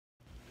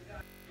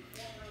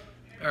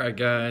Alright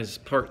guys,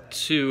 part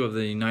 2 of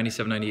the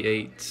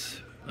 97-98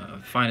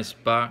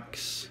 Finest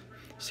Box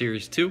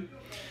Series 2.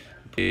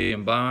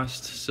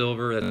 Embossed,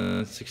 silver,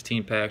 and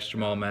 16 packs,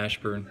 Jamal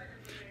Mashburn.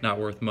 Not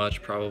worth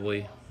much,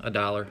 probably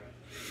 $1.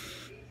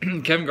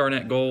 Kevin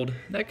Garnett Gold,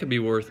 that could be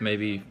worth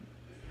maybe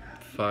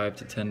 $5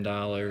 to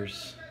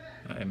 $10.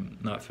 I'm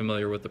not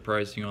familiar with the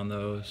pricing on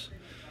those.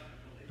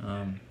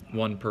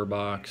 One per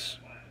box.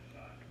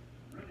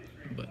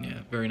 But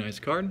yeah, very nice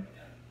card.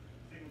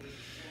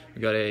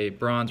 We got a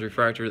bronze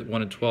refractor,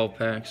 1 in 12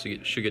 packs.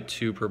 You should get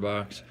 2 per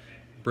box.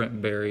 Brent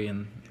Barry,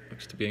 and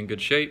looks to be in good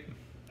shape.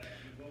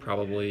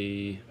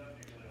 Probably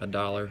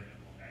 $1.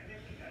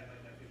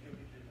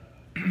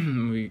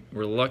 We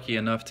were lucky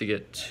enough to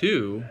get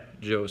 2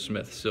 Joe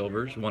Smith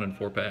silvers, 1 in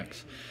 4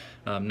 packs.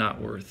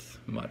 Not worth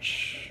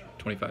much,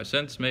 25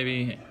 cents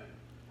maybe.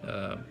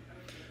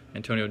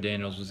 Antonio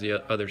Daniels was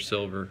the other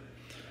silver,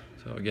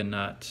 so again,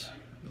 not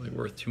really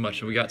worth too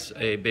much. And we got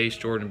a base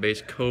Jordan,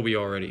 base Kobe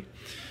already.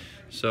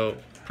 So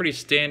pretty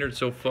standard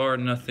so far,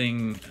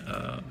 nothing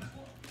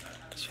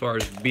as far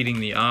as beating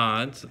the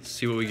odds. Let's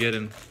see what we get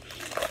in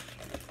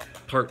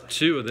part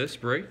 2 of this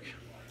break.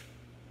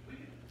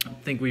 I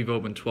think we've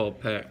opened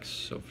 12 packs,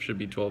 so should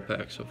be 12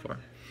 packs so far.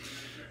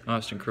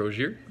 Austin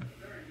Crozier,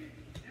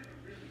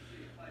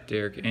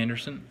 Derek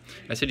Anderson.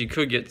 I said you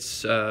could get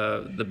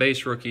the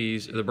base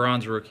rookies, the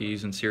bronze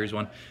rookies in Series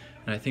 1,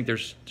 and I think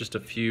there's just a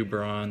few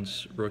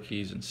bronze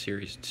rookies in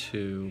Series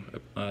 2.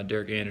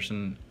 Derek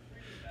Anderson,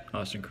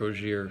 Austin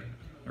Crozier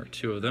are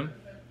 2 of them.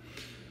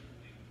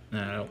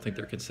 And I don't think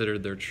they're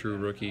considered their true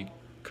rookie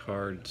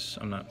cards.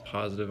 I'm not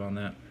positive on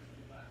that.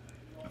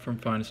 From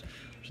Finest,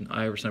 there's an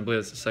Iverson. I believe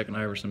that's the second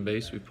Iverson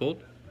base we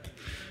pulled.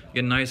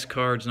 Again, nice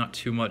cards, not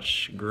too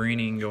much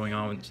greening going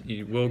on.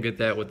 You will get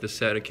that with this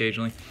set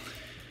occasionally.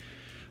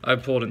 I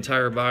pulled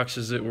entire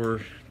boxes that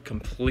were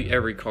complete.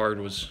 Every card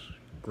was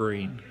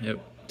green.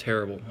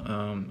 Terrible.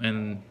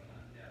 And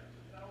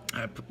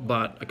I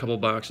bought a couple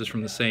boxes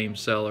from the same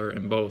seller,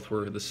 and both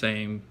were the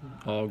same,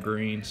 all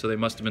green. So they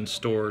must have been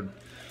stored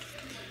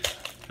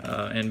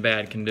in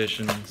bad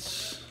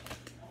conditions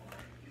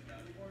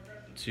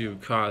to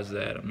cause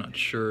that. I'm not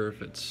sure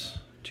if it's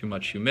too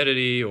much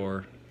humidity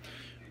or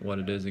what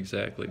it is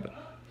exactly. But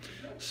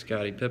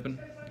Scottie Pippen,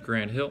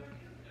 Grant Hill,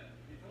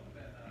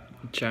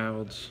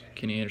 Childs,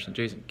 Kenny Anderson,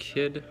 Jason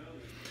Kidd,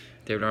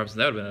 David Robinson.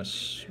 That would have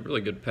been a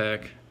really good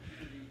pack.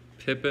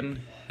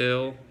 Pippen,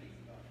 Hill,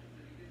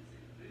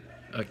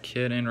 a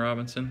Kidd, and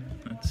Robinson.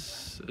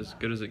 That's as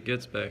good as it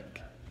gets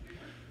back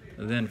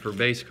then for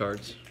base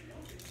cards.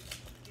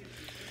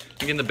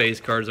 Again, the base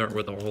cards aren't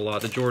worth a whole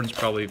lot. The Jordan's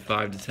probably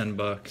 $5 to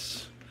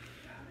 $10,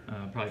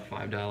 probably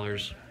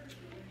 $5.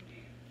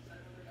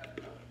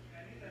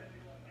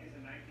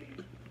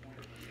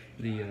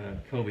 The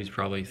Kobe's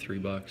probably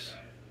 $3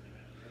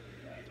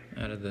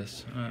 out of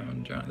this.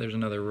 There's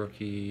another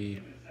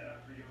rookie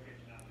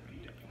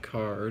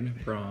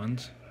card,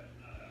 bronze.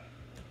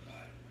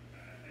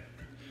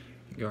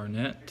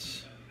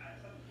 Garnett,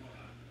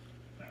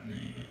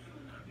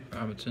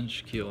 Robinson,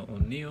 Shaquille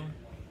O'Neal.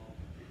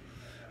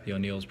 The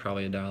O'Neal's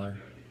probably $1.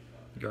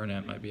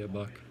 Garnett might be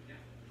 $1.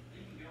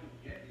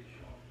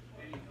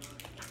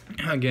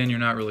 Again, you're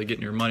not really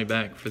getting your money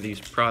back for these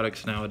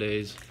products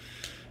nowadays,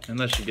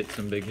 unless you get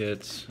some big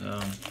hits,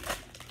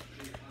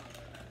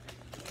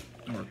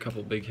 or a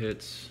couple big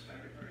hits.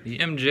 The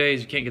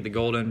MJs, you can't get the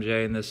gold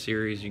MJ in this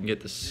series. You can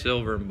get the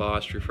silver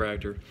embossed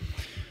refractor.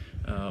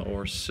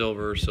 Or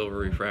silver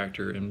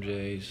refractor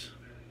MJs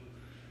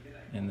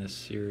in this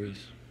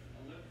series.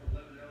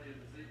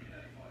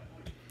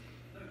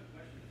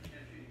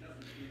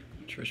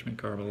 Trishman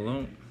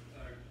Carvalho.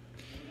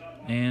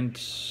 And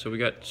so we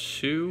got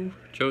 2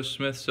 Joe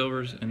Smith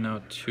silvers and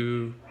now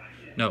 2.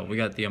 No, we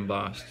got the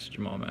embossed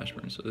Jamal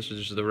Mashburn. So this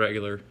is just the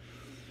regular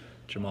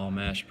Jamal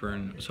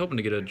Mashburn. I was hoping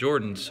to get a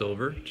Jordan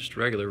silver, just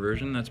regular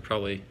version. That's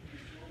probably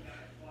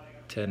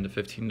 $10 to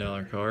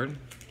 $15 card.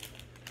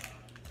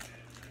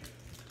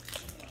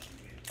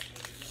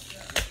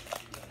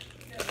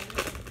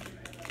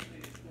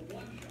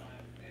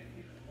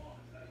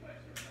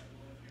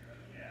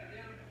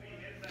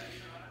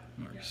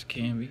 Marcus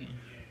Camby,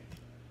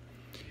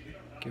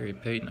 Gary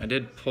Payton. I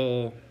did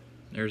pull,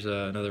 there's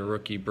another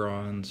rookie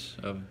bronze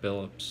of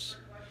Billups.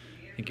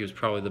 I think he was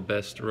probably the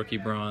best rookie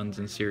bronze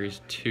in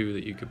Series 2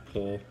 that you could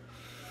pull.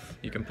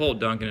 You can pull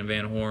Duncan and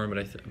Van Horn, but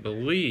I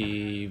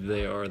believe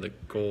they are the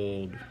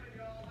gold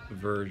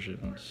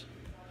versions.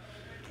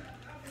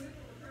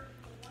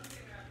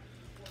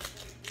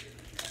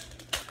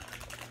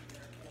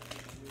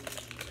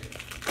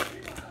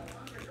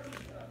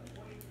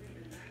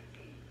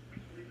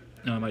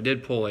 I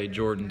did pull a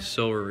Jordan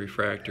silver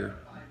refractor,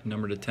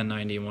 numbered to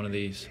 1090 in one of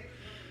these,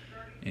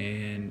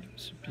 and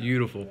it's a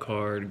beautiful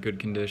card, good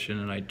condition.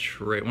 And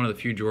one of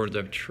the few Jordans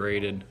I've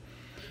traded.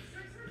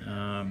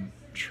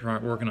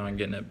 Working on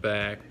getting it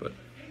back, but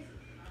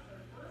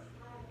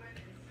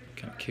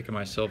kind of kicking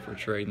myself for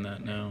trading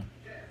that now.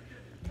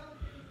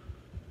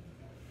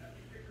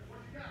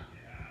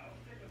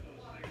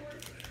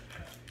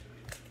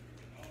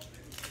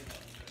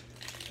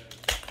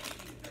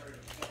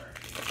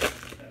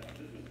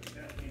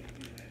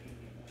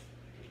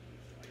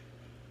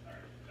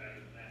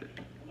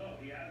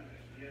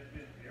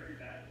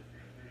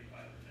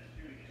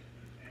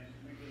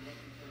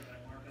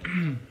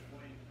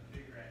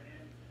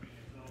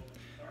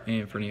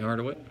 Anthony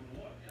Hardaway.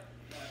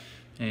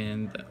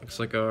 And that looks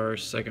like our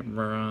second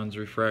bronze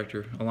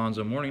refractor,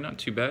 Alonzo Mourning. Not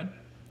too bad.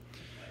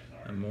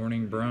 A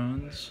Mourning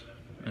bronze.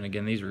 And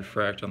again, these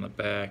refract on the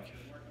back.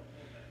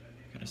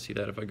 Kind of see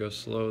that if I go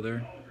slow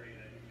there.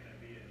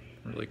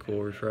 Really cool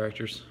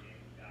refractors.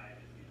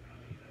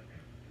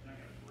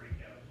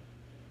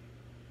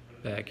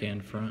 Back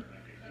and front.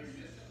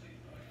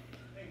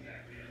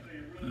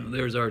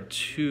 There's our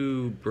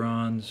two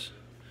bronze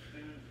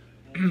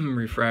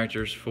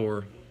refractors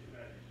for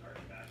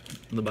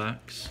the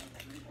box.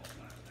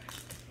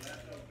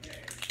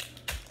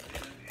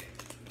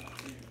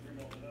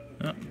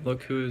 Oh,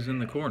 look who's in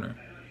the corner.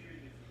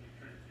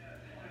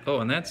 Oh,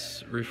 and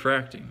that's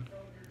refracting.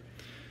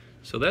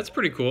 So that's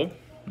pretty cool.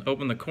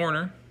 Open the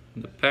corner.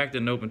 The pack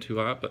didn't open too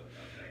hot, but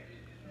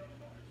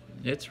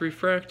it's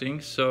refracting.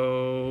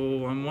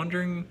 So I'm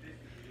wondering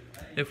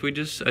if I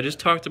just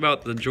talked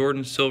about the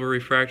Jordan silver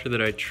refractor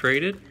that I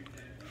traded.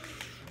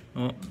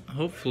 Well,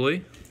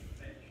 hopefully.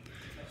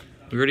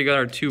 We already got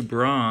our two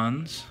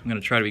bronze. I'm going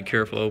to try to be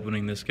careful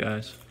opening this,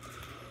 guys.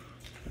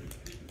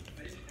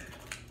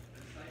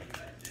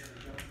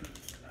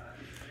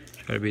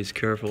 Try to be as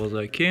careful as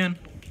I can.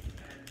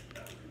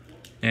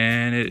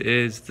 And it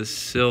is the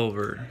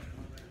silver.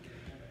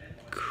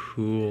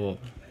 Cool.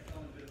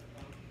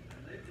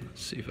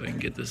 Let's see if I can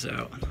get this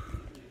out.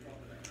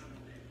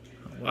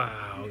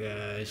 Wow,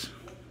 guys.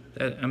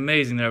 That's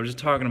amazing that I was just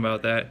talking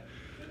about that.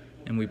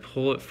 And we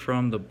pull it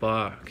from the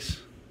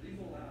box.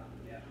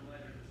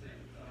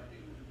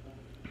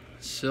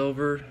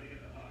 Silver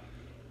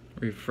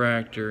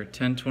refractor,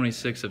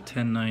 1026 of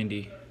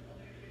 1090.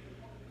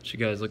 Let you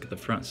guys look at the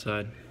front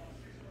side.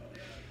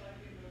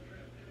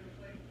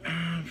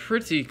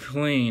 Pretty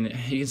clean.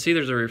 You can see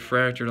there's a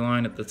refractor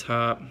line at the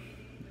top,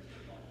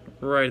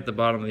 right at the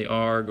bottom of the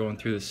R, going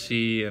through the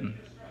C and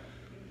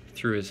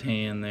through his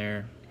hand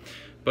there.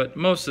 But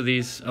most of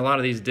these, a lot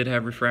of these did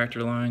have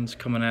refractor lines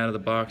coming out of the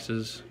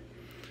boxes.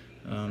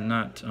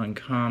 Not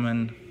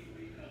uncommon.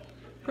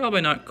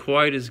 Probably not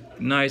quite as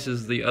nice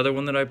as the other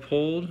one that I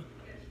pulled.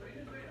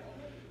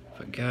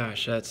 But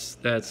gosh,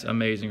 that's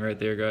amazing right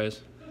there,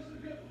 guys.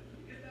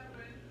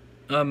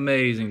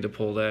 Amazing to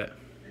pull that.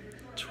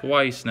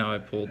 Twice now I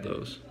pulled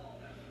those.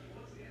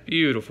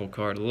 Beautiful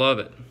card, love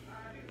it.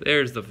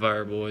 There's the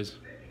Fire Boys.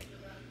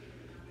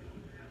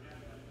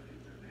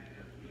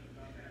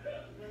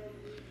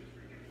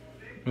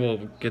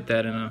 We'll get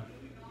that in a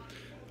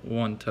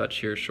one touch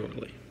here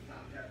shortly.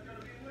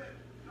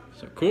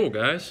 So cool,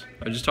 guys.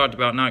 I just talked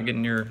about not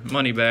getting your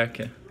money back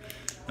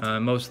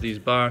most of these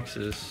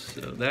boxes,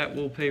 so that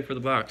will pay for the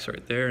box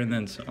right there and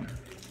then some.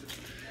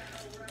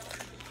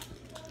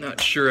 Not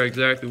sure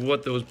exactly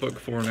what those book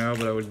for now,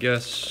 but I would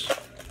guess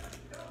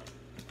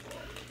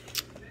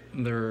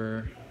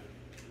they're,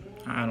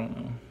 I don't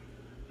know.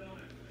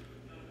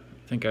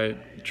 I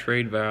think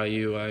trade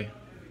value,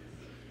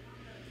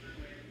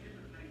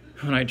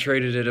 when I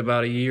traded it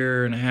about a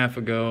year and a half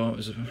ago, it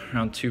was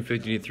around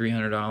 $250 to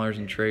 $300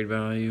 in trade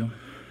value,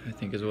 I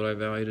think is what I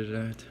valued it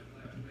at.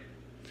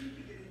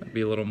 That'd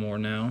be a little more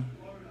now.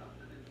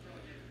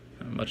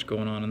 Not much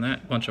going on in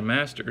that. Bunch of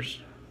Masters.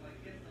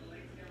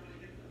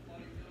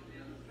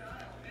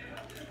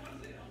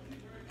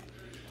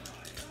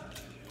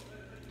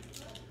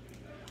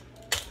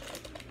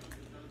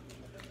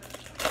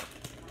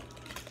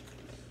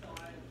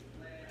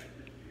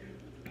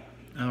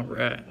 All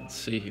right, let's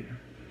see here.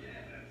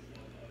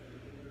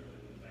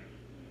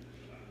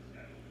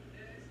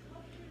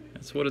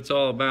 That's what it's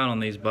all about on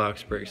these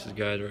box breaks,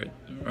 guys,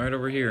 right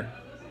over here.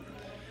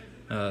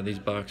 These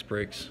box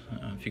breaks.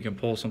 If you can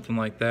pull something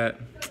like that,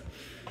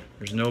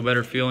 there's no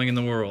better feeling in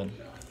the world.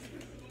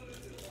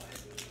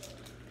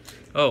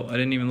 Oh, I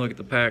didn't even look at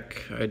the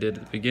pack I did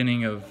at the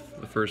beginning of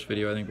the first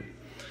video. I think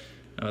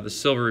the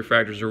silver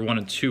refractors are 1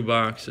 in 2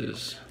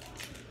 boxes.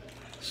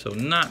 So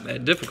not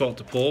that difficult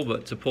to pull,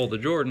 but to pull the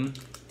Jordan,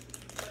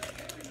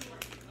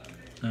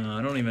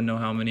 I don't even know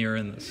how many are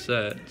in the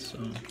set, so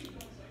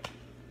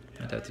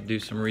I'd have to do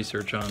some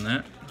research on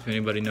that. If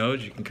anybody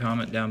knows, you can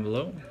comment down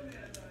below.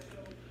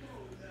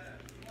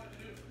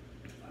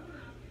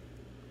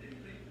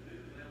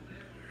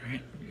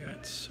 Alright, we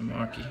got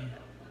Samaki.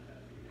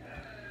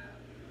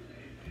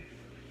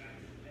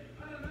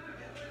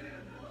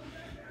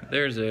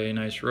 There's a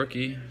nice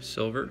rookie,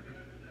 silver.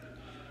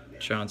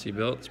 Chauncey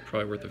Billups,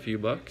 probably worth a few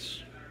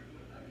bucks.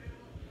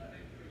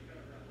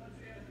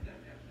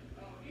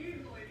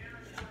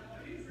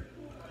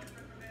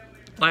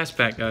 Last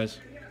pack, guys.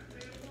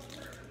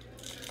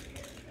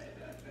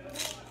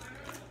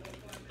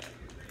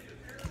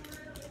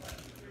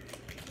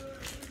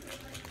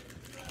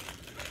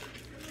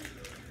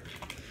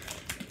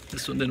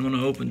 This one didn't want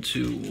to open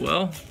too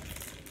well.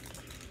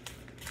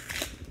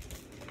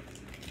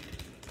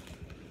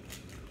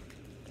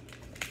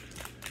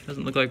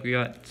 Doesn't look like we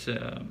got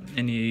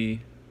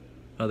any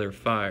other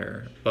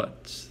fire,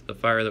 but the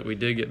fire that we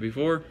did get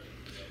before,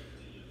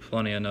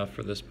 plenty enough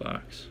for this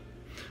box.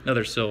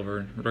 Another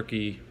silver,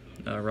 rookie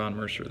Ron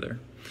Mercer there.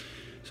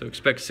 So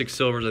expect 6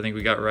 silvers. I think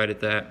we got right at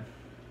that.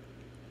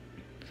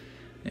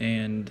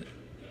 And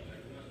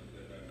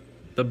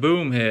the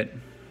boom hit.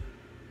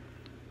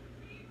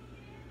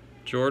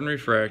 Jordan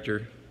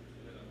Refractor.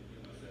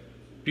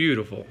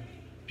 Beautiful,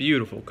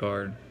 beautiful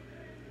card.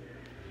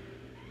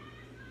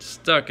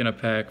 Stuck in a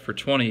pack for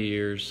 20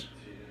 years.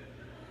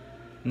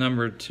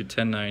 Numbered to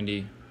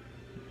 1090.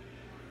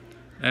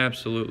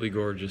 Absolutely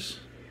gorgeous.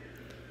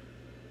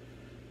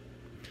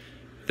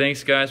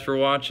 Thanks guys for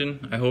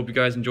watching. I hope you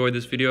guys enjoyed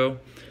this video.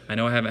 I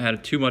know I haven't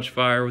had too much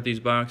fire with these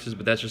boxes,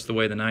 but that's just the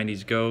way the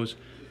 90s goes.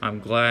 I'm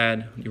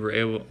glad we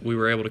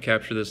were able to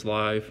capture this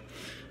live.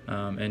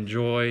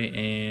 Enjoy,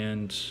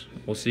 and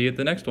we'll see you at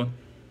the next one.